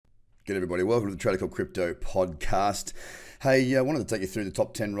Good everybody, welcome to the Trader Called Crypto podcast. Hey, I wanted to take you through the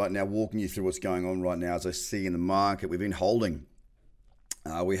top 10 right now, walking you through what's going on right now as I see in the market. We've been holding.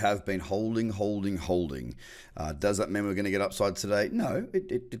 We have been holding. Does that mean we're going to get upside today? No,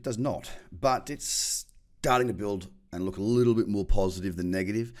 it does not. But it's starting to build and look a little bit more positive than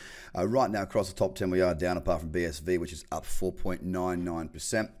negative. Right now across the top 10 we are down apart from BSV, which is up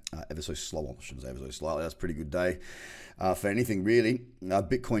 4.99%. Ever so slow, I shouldn't say ever so slightly. That's a pretty good day for anything really.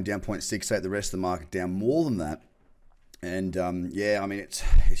 Bitcoin down 0.68, the rest of the market down more than that. And yeah, I mean, it's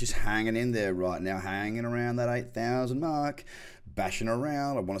just hanging in there right now, hanging around that 8,000 mark, bashing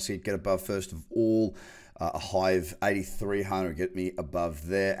around. I want to see it get above, first of all, a high of 8,300, get me above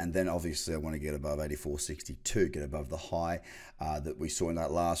there. And then obviously I want to get above 8,462, get above the high that we saw in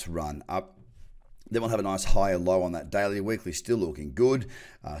that last run up. Then we'll have a nice high or low on that daily. Weekly still looking good,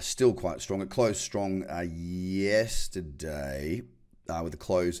 still quite strong. It closed strong yesterday with a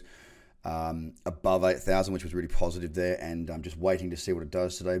close above 8,000, which was really positive there. And I'm just waiting to see what it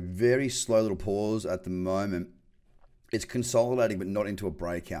does today. Very slow little pause at the moment. It's consolidating, but not into a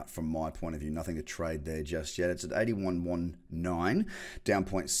breakout from my point of view. Nothing to trade there just yet. It's at 81.19, down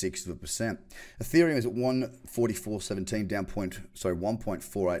 0.6%. Ethereum is at 144.17, down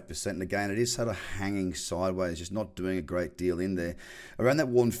 1.48%. And again, it is sort of hanging sideways, just not doing a great deal in there. Around that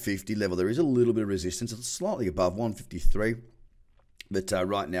 150 level, there is a little bit of resistance. It's slightly above 153. But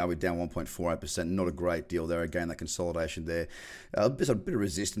right now we're down 1.48%, not a great deal there. Again, that consolidation there. There's a bit of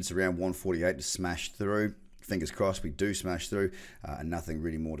resistance around 148 to smash through. Fingers crossed we do smash through, and nothing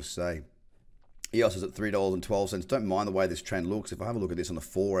really more to say. EOS is at $3.12. Don't mind the way this trend looks. If I have a look at this on the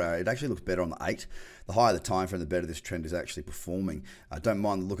 4 hour, it actually looks better on the 8. The higher the time frame, the better this trend is actually performing. Don't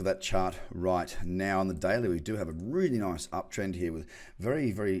mind the look of that chart right now. On the daily, we do have a really nice uptrend here with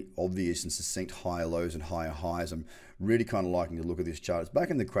very, very obvious and succinct higher lows and higher highs. I'm really kind of liking the look of this chart. It's back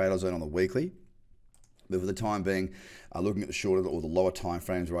in the cradle zone on the weekly. But for the time being, looking at the shorter or the lower time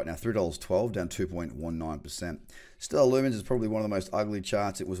frames right now, $3.12 down 2.19%. Stellar Lumens is probably one of the most ugly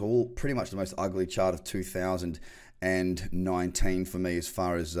charts. It was all pretty much the most ugly chart of 2019 for me as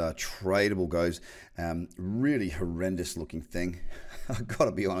far as tradable goes. Really horrendous looking thing. I've got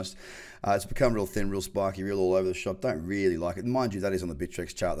to be honest. It's become real thin, real spiky, real all over the shop. Don't really like it. Mind you, that is on the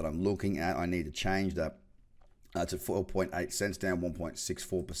Bittrex chart that I'm looking at. I need to change that. It's at 4.8 cents, down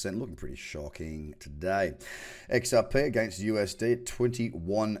 1.64%, looking pretty shocking today. XRP against USD at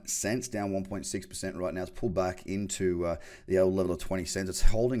 21 cents, down 1.6% right now. It's pulled back into the old level of 20 cents. It's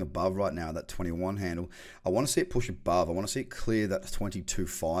holding above right now, that 21 handle. I want to see it push above. I want to see it clear that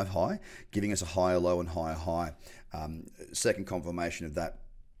 22.5 high, giving us a higher low and higher high. Second confirmation of that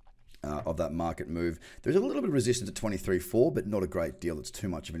market move. There's a little bit of resistance at 23.4, but not a great deal. It's too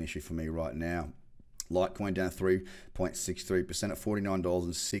much of an issue for me right now. Litecoin down 3.63% at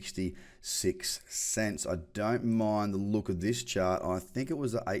 $49.66. I don't mind the look of this chart. I think it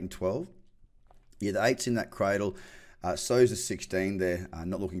was the 8 and 12. Yeah, the 8's in that cradle. So is the 16 there.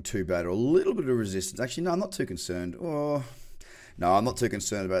 Not looking too bad, or a little bit of resistance. Actually, no, I'm not too concerned. No, I'm not too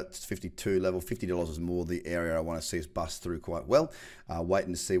concerned about 52 level. $50 is more the area I want to see us bust through quite well.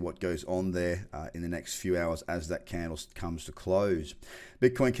 Waiting to see what goes on there in the next few hours as that candle comes to close.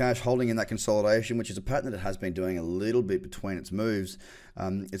 Bitcoin Cash holding in that consolidation, which is a pattern that it has been doing a little bit between its moves.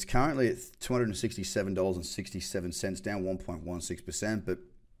 It's currently at $267.67, down 1.16%. But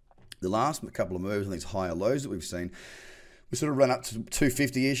the last couple of moves on these higher lows that we've seen, we sort of run up to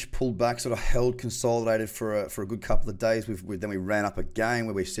 250-ish, pulled back, sort of held, consolidated for a good couple of days. Then we ran up again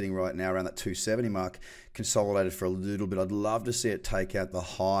where we're sitting right now around that 270 mark, consolidated for a little bit. I'd love to see it take out the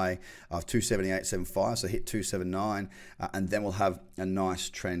high of 278.75, so hit 279, and then we'll have a nice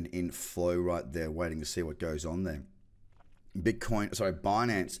trend in flow right there, waiting to see what goes on there.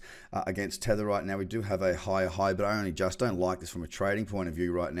 Binance against Tether right now. We do have a higher high, but I only just don't like this from a trading point of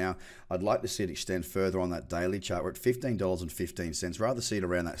view right now. I'd like to see it extend further on that daily chart. We're at $15.15. Rather see it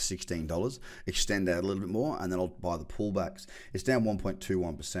around that $16, extend out a little bit more, and then I'll buy the pullbacks. It's down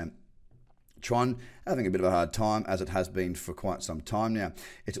 1.21%. Tron having a bit of a hard time, as it has been for quite some time now.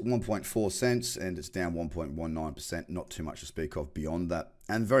 It's at 1.4 cents and it's down 1.19%. Not too much to speak of beyond that.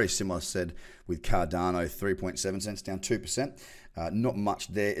 And very similar said with Cardano, 3.7 cents, down 2%. Not much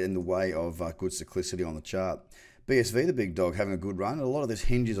there in the way of good cyclicity on the chart. BSV, the big dog, having a good run. A lot of this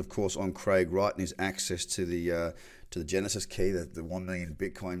hinges, of course, on Craig Wright and his access to the Genesis key, the 1 million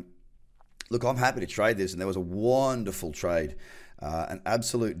Bitcoin. Look, I'm happy to trade this, and there was a wonderful trade An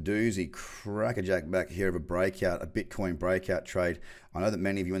absolute doozy, crackerjack back here of a breakout, a Bitcoin breakout trade. I know that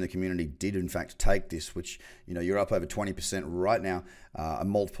many of you in the community did in fact take this, which, you know, you're up over 20% right now, a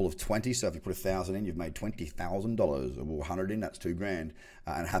multiple of 20. So if you put 1,000 in, you've made $20,000, or 100 in, that's $2,000,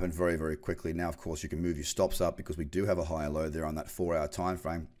 and it happened very, very quickly. Now, of course, you can move your stops up because we do have a higher low there on that 4-hour time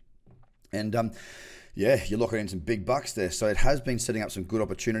frame. And yeah, you're locking in some big bucks there. So it has been setting up some good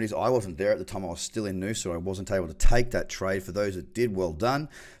opportunities. I wasn't there at the time. I was still in Noosa, so I wasn't able to take that trade. For those that did, well done.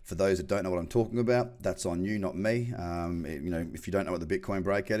 For those that don't know what I'm talking about, that's on you, not me. You know, if you don't know what the Bitcoin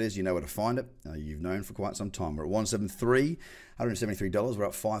breakout is, you know where to find it. You've known for quite some time. We're at $173. We're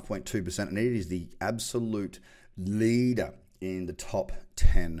up 5.2%, and it is the absolute leader in the top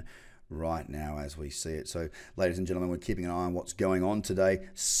 10 right now as we see it. So, ladies and gentlemen, we're keeping an eye on what's going on today.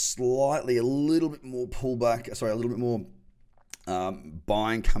 Slightly, a little bit more pullback, sorry, a little bit more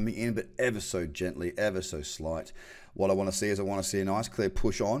buying coming in, but ever so gently, ever so slight. What I want to see is I want to see a nice clear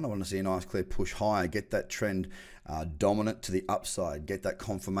push on. I want to see a nice clear push higher, get that trend dominant to the upside, get that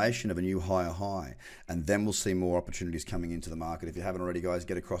confirmation of a new higher high, and then we'll see more opportunities coming into the market. If you haven't already, guys,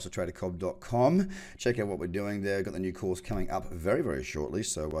 get across to tradercobb.com. Check out what we're doing there. Got the new course coming up very, very shortly,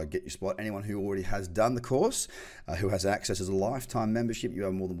 so get your spot. Anyone who already has done the course, who has access as a lifetime membership, you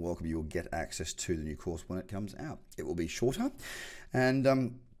are more than welcome. You will get access to the new course when it comes out. It will be shorter,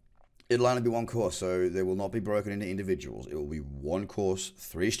 and it'll only be one course, so there will not be broken into individuals. It will be one course,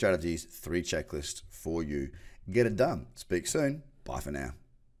 3 strategies, 3 checklists for you. Get it done. Speak soon. Bye for now.